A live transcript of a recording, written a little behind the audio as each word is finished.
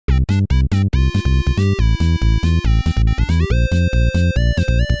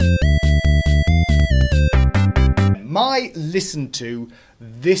I listened to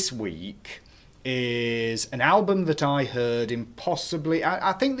this week is an album that I heard in possibly,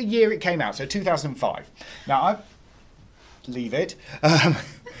 I think the year it came out, so 2005. Now, leave it.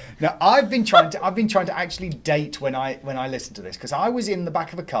 Now I've been trying to actually date when I listened to this, because I was in the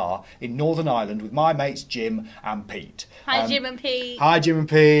back of a car in Northern Ireland with my mates Jim and Pete. Hi Jim and Pete. Hi Jim and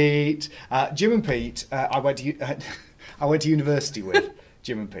Pete. Jim and Pete. I went to university with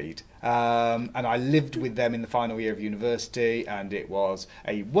Jim and Pete, and I lived with them in the final year of university, and it was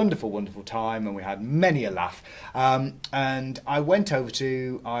a wonderful, wonderful time, and we had many a laugh. And I went over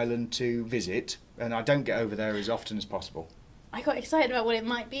to Ireland to visit, and I don't get over there as often as possible. I got excited about what it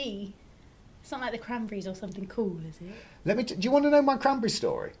might be. It's not like the Cranberries or something cool, is it? Do you want to know my Cranberry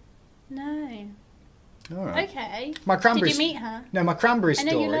story? No. All right. Okay. My Cranberry. Did you meet her? No, my Cranberry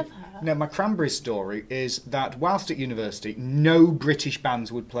story. I know you love her. No, my Cranberry story is that whilst at university, no British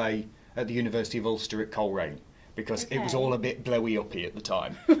bands would play at the University of Ulster at Coleraine, because it was all a bit blowy uppy at the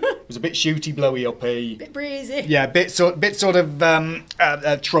time. It was a bit shooty, blowy uppy. Bit breezy. Yeah, bit sort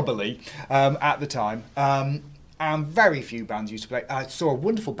of troubly at the time. And very few bands used to play. I saw a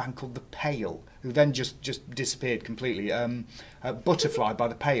wonderful band called The Pale, who then just disappeared completely. Butterfly by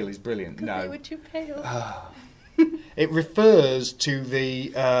The Pale is brilliant. They were too pale. It refers to the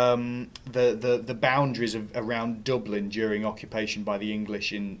boundaries around Dublin during occupation by the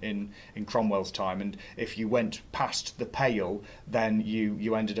English in Cromwell's time, and if you went past the Pale, then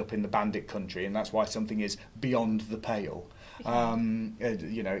you ended up in the Bandit country, and that's why something is beyond the Pale.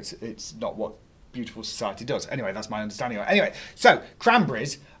 You know, it's not what beautiful society does. Anyway, that's my understanding of it. Anyway, so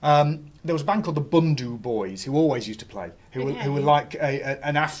Cranberries, there was a band called the Bundu Boys who always used to play, who were like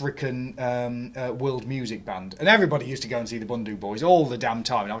an African world music band, and everybody used to go and see the Bundu Boys all the damn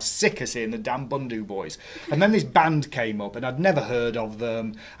time, and I was sick of seeing the damn Bundu Boys. And then this band came up, and I'd never heard of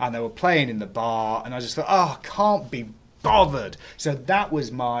them, and they were playing in the bar, and I just thought, oh, I can't be bothered. So that was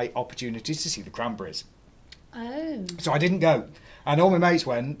my opportunity to see the Cranberries. Oh. So I didn't go. And all my mates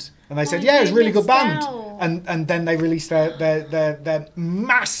went, and they said, yeah, it was a really good band. And then they released their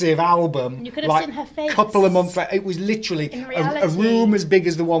massive album. You could have seen her face. A couple of months later. It was literally a room as big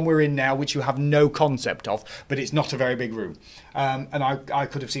as the one we're in now, which you have no concept of, but it's not a very big room. And I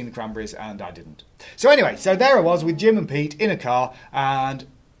could have seen the Cranberries, and I didn't. So anyway, so there I was with Jim and Pete in a car, and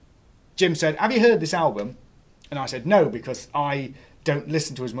Jim said, have you heard this album? And I said, no, because I don't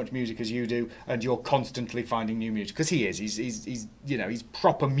listen to as much music as you do, and you're constantly finding new music, because he is. He's you know, he's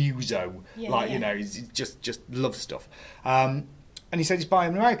proper muso, you know, he's just loves stuff. And he said it's by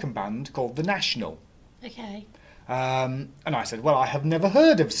an American band called The National. Okay. And I said, well, I have never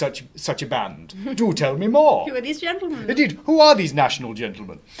heard of such a band. Do tell me more. Who are these gentlemen? Indeed, who are these national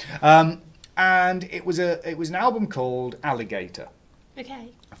gentlemen? And it was an album called Alligator. Okay.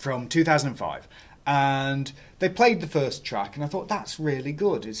 From 2005. And they played the first track, and I thought, that's really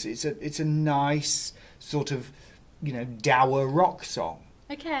good. It's a nice sort of, you know, dour rock song.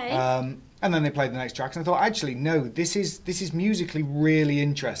 Okay. And then they played the next track, and I thought, actually, no, this is musically really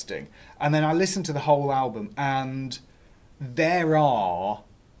interesting. And then I listened to the whole album, and there are,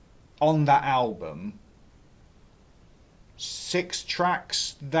 on that album, 6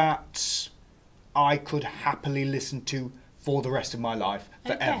 tracks that I could happily listen to for the rest of my life,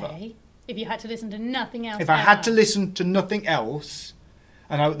 forever. Okay. If you had to listen to nothing else. If I had to listen to nothing else,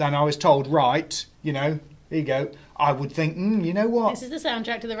 and then I was told, right, you know, here you go, I would think, you know what? This is the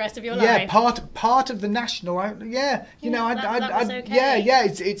soundtrack to the rest of your life. Yeah, part of the National, you know, okay.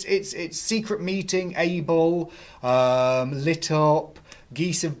 It's Secret Meeting, Able, Lit Up,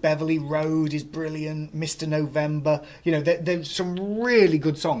 Geese of Beverly Road is brilliant, Mr. November, you know, there's some really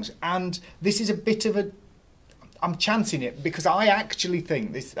good songs, and this is a bit of a, I'm chancing it because I actually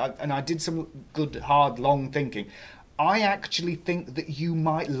think this, and I did some good, hard, long thinking. I actually think that you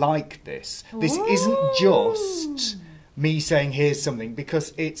might like this. This isn't just me saying here's something,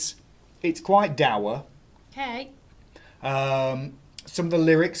 because it's quite dour. Okay. Some of the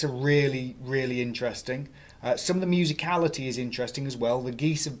lyrics are really, really interesting. Some of the musicality is interesting as well. The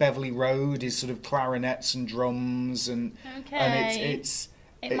Geese of Beverly Road is sort of clarinets and drums, and it's.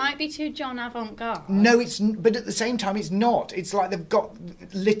 It might be too John avant-garde. No, but at the same time, it's not. It's like they've got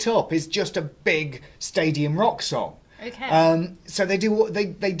Lit Up is just a big stadium rock song. Okay. So they do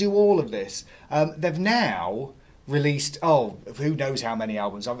all of this. They've now released who knows how many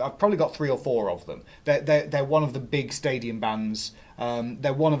albums. I've probably got 3 or 4 of them. They're one of the big stadium bands.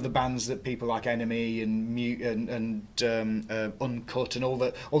 They're one of the bands that people like Enemy and Uncut and all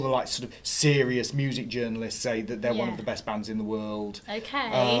the like sort of serious music journalists say that they're one of the best bands in the world.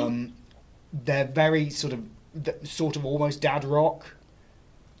 Okay. They're very sort of almost dad rock.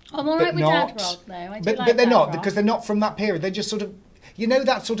 I'm all right with dad rock, though. I do like but they're dad not, rock. because they're not from that period. They're just sort of, you know,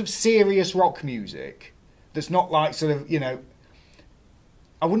 that sort of serious rock music that's not like sort of, you know,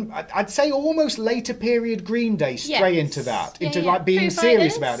 I'd say almost later period Green Day stray into that, into like being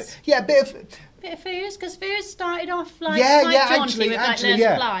serious about it. Yeah, a bit of Foos, because Foos started off like jaunty with like Learn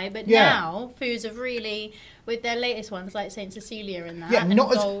to Fly, but now Foos have really, with their latest ones like Saint Cecilia and that. Yeah,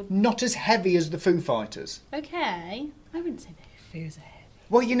 and not as heavy as the Foo Fighters. Okay, I wouldn't say that Foos are heavy.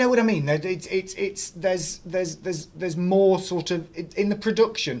 Well, you know what I mean. There's more sort of in the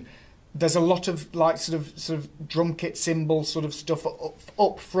production. There's a lot of like sort of drum kit, cymbal sort of stuff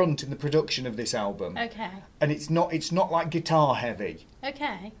up front in the production of this album. Okay. And it's not like guitar heavy.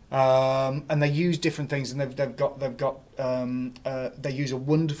 Okay. And they use different things, and they use a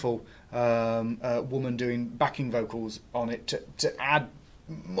wonderful woman doing backing vocals on it to add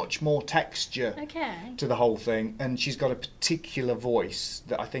much more texture to the whole thing, and she's got a particular voice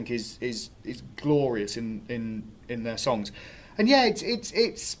that I think is glorious in their songs. And yeah,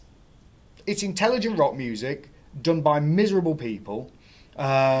 it's intelligent rock music done by miserable people.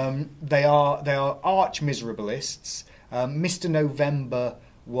 They are arch miserabilists. Mr. November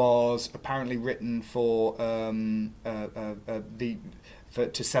was apparently written to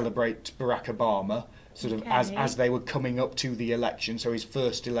celebrate Barack Obama, sort of as they were coming up to the election. So his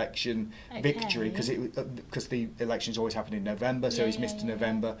first election victory, because the elections always happen in November. So he's Mr.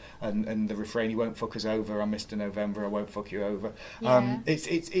 November, and the refrain, "He won't fuck us over. I'm Mr. November. I won't fuck you over." Yeah.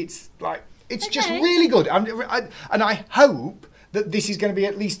 It's like it's just really good, and I hope that this is going to be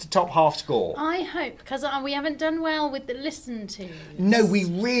at least a top half score. I hope, because we haven't done well with the listen to. No, we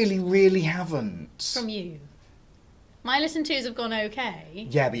really haven't. From you. My listen tos have gone okay.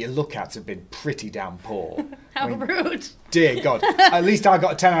 Yeah, but your look-ats have been pretty damn poor. How rude. Dear God. At least I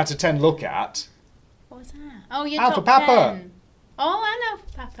got a 10 out of 10 look-at. What was that? Oh, your Alpha top Papa. 10. Oh, and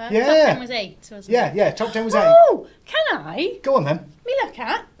Alpha Papa. Yeah. Top 10 was 8, wasn't it? Yeah, top 10 was 8. Oh, can I? Go on then. Me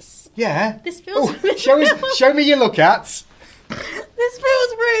look-ats? Yeah. This feels... Show me your look-ats. This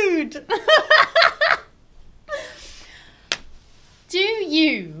feels rude. Do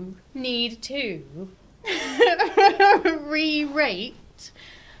you need to re-rate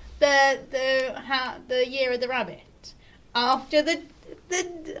the Year of the Rabbit after the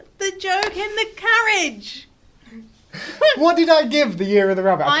joke in the carriage? What did I give the Year of the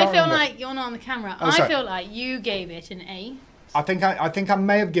Rabbit? I feel remember. like you're not on the camera. Oh, sorry. I feel like you gave it an 8. I think I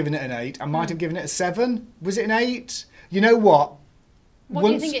may have given it an 8. I might have given it a 7. Was it an 8? You know what? What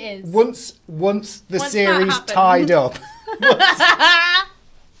do you think it is? Once the series tied up.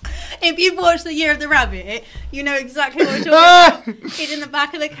 If you've watched The Year of the Rabbit, you know exactly what we're talking about. He's in the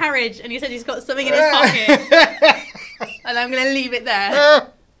back of the carriage and he said he's got something in his pocket. And I'm going to leave it there.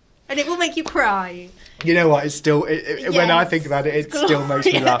 And it will make you cry. You know what? It's still when I think about it, it still makes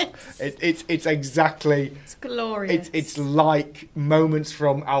me laugh. It's exactly. It's glorious. It's like moments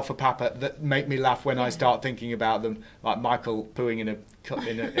from Alpha Papa that make me laugh when I start thinking about them, like Michael pooing in a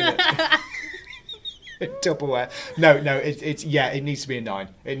Tupperware. No, it's it needs to be a 9.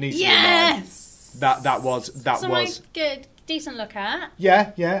 It needs to be a 9. That was good, decent look at.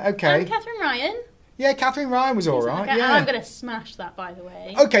 Yeah, okay. And Catherine Ryan. Yeah, Catherine Ryan was all right. Yeah. And I'm going to smash that, by the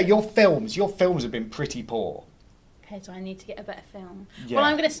way. Okay, your films have been pretty poor. Okay, so I need to get a better film. Yeah. Well,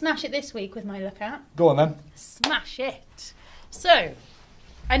 I'm going to smash it this week with my look at. Go on then. Smash it. So,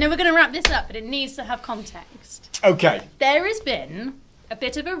 I know we're going to wrap this up, but it needs to have context. Okay. There has been a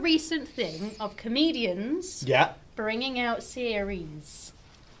bit of a recent thing of comedians bringing out series.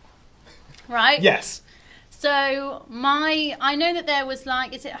 Right? Yes. So, I know that there was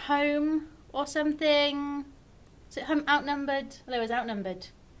like, is it Home or something? Is it Home Outnumbered? There was Outnumbered.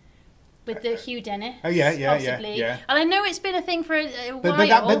 With the Hugh Dennis. Oh, yeah. And I know it's been a thing for a while.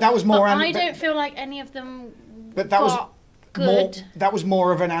 But that was more... I don't feel like any of them good. That was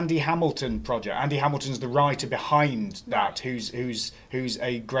more of an Andy Hamilton project. Andy Hamilton's the writer behind that, who's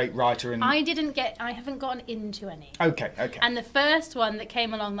a great writer. And I haven't gotten into any. Okay. And the first one that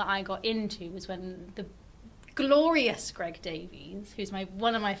came along that I got into was when the glorious Greg Davies, who's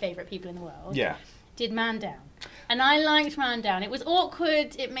one of my favourite people in the world, did Man Down. And I liked Man Down. It was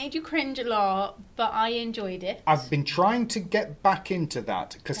awkward, it made you cringe a lot, but I enjoyed it. I've been trying to get back into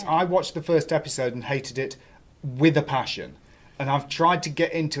that, because I watched the first episode and hated it with a passion. And I've tried to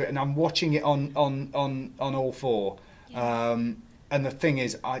get into it, and I'm watching it on all 4. Yeah. And the thing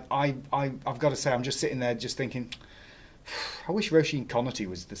is, I've got to say, I'm just sitting there just thinking, I wish Roisin Connaughton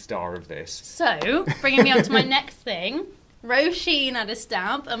was the star of this. So, bringing me on to my next thing, Roisin had a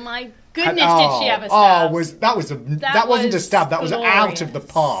stab, and my goodness, did she have a stab? That wasn't a stab. That was out of the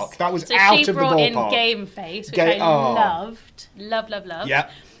park. That was out of the ballpark. So she brought in Game Face, which I loved. Love. Yeah.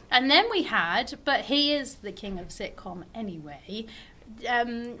 And then we had, but he is the king of sitcom anyway,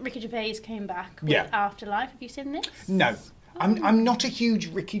 Ricky Gervais came back with Afterlife. Have you seen this? No. I'm not a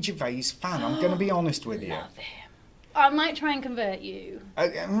huge Ricky Gervais fan, I'm going to be honest with you. Love him. I might try and convert you.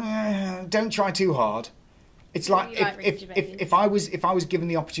 Don't try too hard. It's like if I was given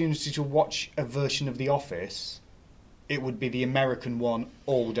the opportunity to watch a version of The Office, it would be the American one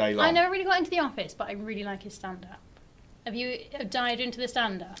all day long. I never really got into The Office, but I really like his stand-up. Have you dived into the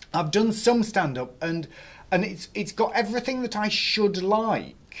stand-up? I've done some stand-up, and it's got everything that I should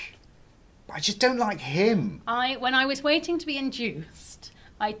like. But I just don't like him. When I was waiting to be induced,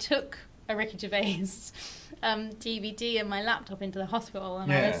 I took a Ricky Gervais DVD and my laptop into the hospital,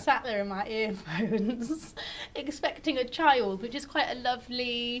 and I was sat there in my earphones expecting a child, which is quite a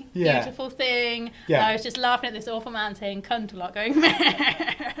lovely, beautiful thing. Yeah. I was just laughing at this awful man saying cunt a lot, going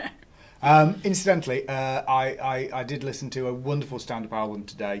meh. Incidentally, I did listen to a wonderful stand-up album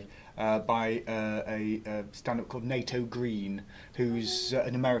today by a stand-up called NATO Green, who's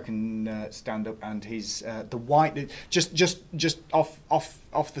an American stand-up, and he's the white. Just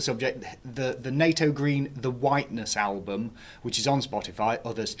off the subject, the NATO Green The Whiteness album, which is on Spotify.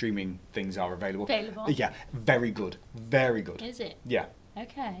 Other streaming things are available. Yeah, very good, very good. Is it? Yeah.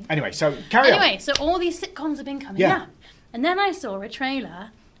 Okay. Anyway, so carry on. Anyway, so all these sitcoms have been coming out, and then I saw a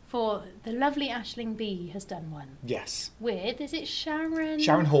trailer for the lovely Aisling Bea has done one. Yes. With, is it Sharon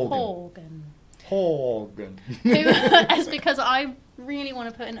Horgan? Horgan. It's because I really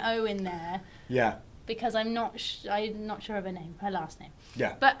want to put an O in there. Yeah. Because I'm not sure of her name, her last name.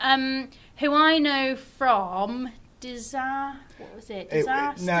 Yeah. But who I know from what was it?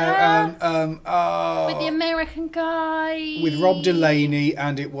 Disaster? With the American guy. With Rob Delaney,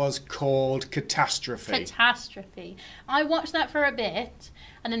 and it was called Catastrophe. Catastrophe. I watched that for a bit,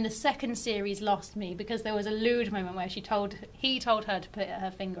 and then the second series lost me because there was a lewd moment where he told her to put her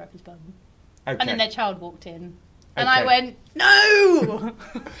finger up his bum. Okay. And then their child walked in. And I went, no!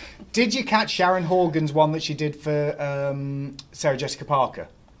 Did you catch Sharon Horgan's one that she did for Sarah Jessica Parker?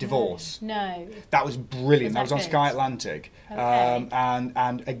 Divorce. No. That was brilliant. That was on Sky Atlantic. Okay.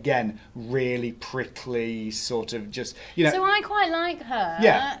 And again, really prickly, sort of just, you know. So I quite like her.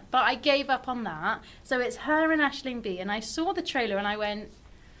 Yeah. But I gave up on that. So it's her and Aisling Bea, and I saw the trailer and I went,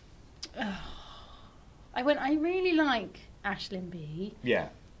 I really like Aisling Bea. Yeah.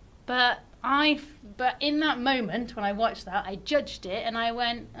 But in that moment when I watched that, I judged it and I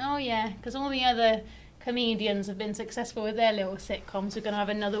went, oh yeah, because all the other comedians have been successful with their little sitcoms. We're going to have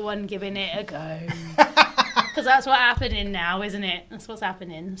another one giving it a go. Because that's what's happening now, isn't it? That's what's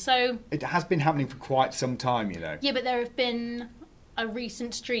happening. So it has been happening for quite some time, you know. Yeah, but there have been a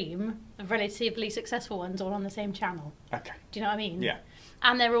recent stream of relatively successful ones all on the same channel. Okay. Do you know what I mean? Yeah.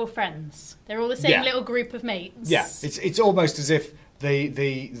 And they're all friends. They're all the same little group of mates. Yeah. It's almost as if the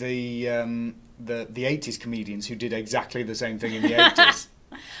 80s comedians who did exactly the same thing in the 80s.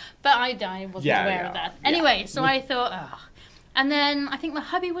 But I wasn't aware of that. Anyway, so I thought, And then I think my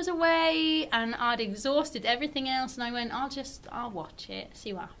hubby was away and I'd exhausted everything else, and I went, I'll watch it,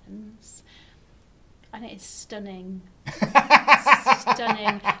 see what happens. And it is stunning.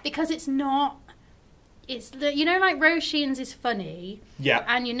 Stunning. Because it's not... you know, like Roisin's is funny. Yeah.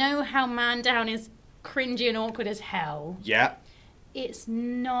 And you know how Man Down is cringy and awkward as hell. Yeah. It's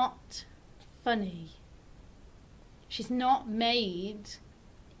not funny. She's not made...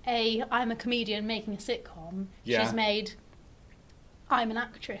 I'm a comedian making a sitcom. Yeah. She's made I'm an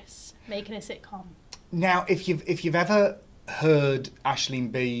actress making a sitcom. Now, if you've ever heard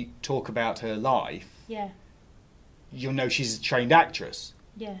Aisling Bea talk about her life, you'll know she's a trained actress.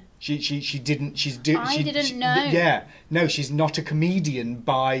 Yeah. I didn't know. Yeah. No, she's not a comedian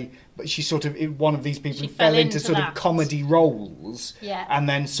but she's sort of one of these people who fell into sort of comedy roles and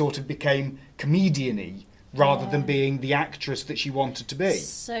then sort of became comedian-y. Rather than being the actress that she wanted to be.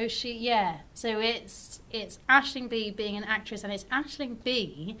 So So it's Aisling Bea being an actress, and it's Aisling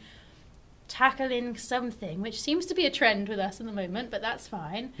Bea tackling something which seems to be a trend with us at the moment, but that's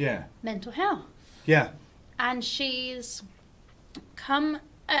fine. Yeah. Mental health. Yeah. And she's come...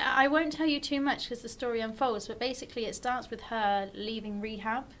 I won't tell you too much because the story unfolds, but basically it starts with her leaving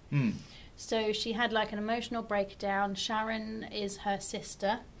rehab. Mm. So she had like an emotional breakdown. Sharon is her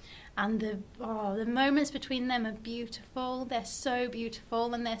sister. And the moments between them are beautiful. They're so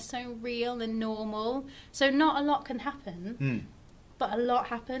beautiful and they're so real and normal. So not a lot can happen, but a lot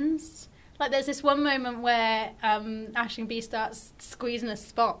happens. Like there's this one moment where Aisling Bea starts squeezing a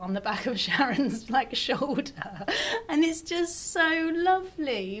spot on the back of Sharon's like shoulder, and it's just so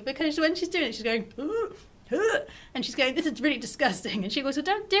lovely because when she's doing it, she's going. And she's going, this is really disgusting. And she goes, well,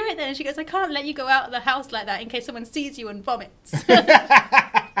 don't do it then. And she goes, I can't let you go out of the house like that in case someone sees you and vomits.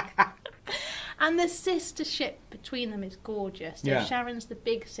 And the sistership between them is gorgeous. So Sharon's the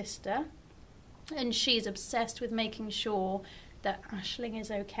big sister, and she's obsessed with making sure that Aisling is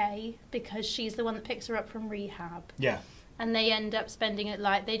okay, because she's the one that picks her up from rehab. Yeah. And they end up spending it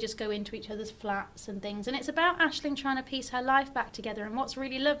like, they just go into each other's flats and things. And it's about Aisling trying to piece her life back together. And what's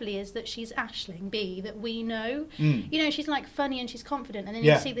really lovely is that she's Aisling B, that we know. You know, she's like funny and she's confident. And then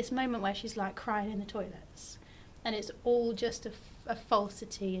you see this moment where she's like crying in the toilets. And it's all just a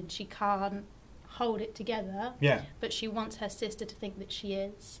falsity, and she can't hold it together. Yeah. But she wants her sister to think that she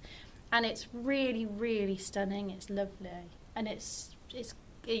is. And it's really, really stunning. It's lovely. And it's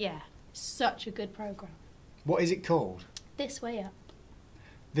such a good programme. What is it called? This Way Up.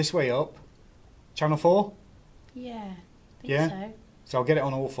 This Way Up? Channel 4? Yeah, I think so. So I'll get it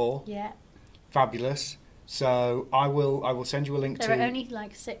on all 4. Yeah. Fabulous. So I will send you a link to... There are only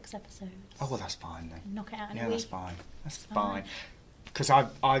like 6 episodes. Oh, well, that's fine then. Knock it out in a week. week. That's fine. That's fine. Because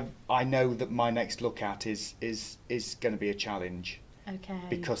I know that my next look at is going to be a challenge. Okay.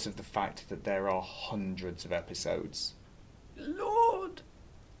 Because of the fact that there are hundreds of episodes. Lord!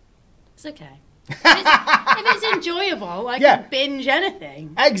 It's okay. If it's enjoyable, I can binge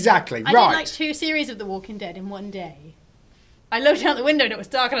anything. Exactly, I did like 2 series of The Walking Dead in one day. I looked out the window and it was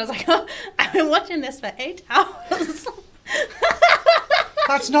dark, and I was like, oh, I've been watching this for 8 hours.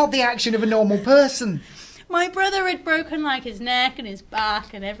 That's not the action of a normal person. My brother had broken like his neck and his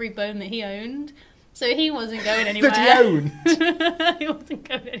back and every bone that he owned. So he wasn't going anywhere. That he owned? He wasn't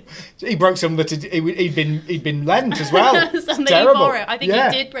going anywhere. So he broke some that he'd been lent as well. Some that he borrowed. I think he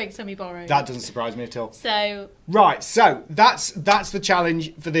did break some he borrowed. That doesn't surprise me at all. So right, so that's the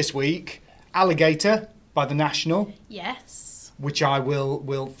challenge for this week. Alligator by The National. Yes. Which I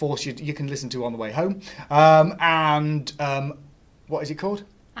will force you can listen to on the way home. What is it called?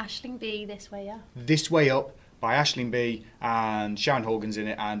 Aisling B, This Way Up. This Way Up by Aisling B, and Sharon Horgan's in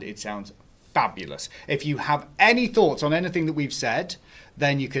it, and it sounds fabulous. If you have any thoughts on anything that we've said,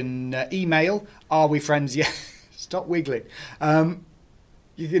 then you can email arewefriendsyet. Stop wiggling.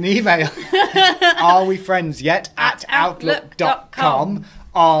 You can email arewefriendsyet@outlook.com.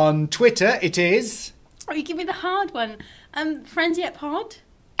 On Twitter, it is... Oh, you give me the hard one. Friends Yet Pod?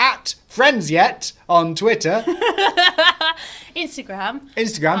 @FriendsYet on Twitter. Instagram.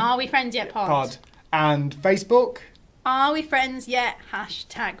 Are We Friends Yet Pod? And Facebook. Are We Friends Yet?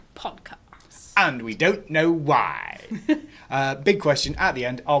 #podcast. And we don't know why. Big question at the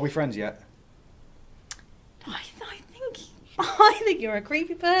end. Are we friends yet? I think you're a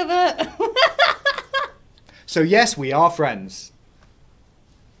creepy pervert. So yes, we are friends.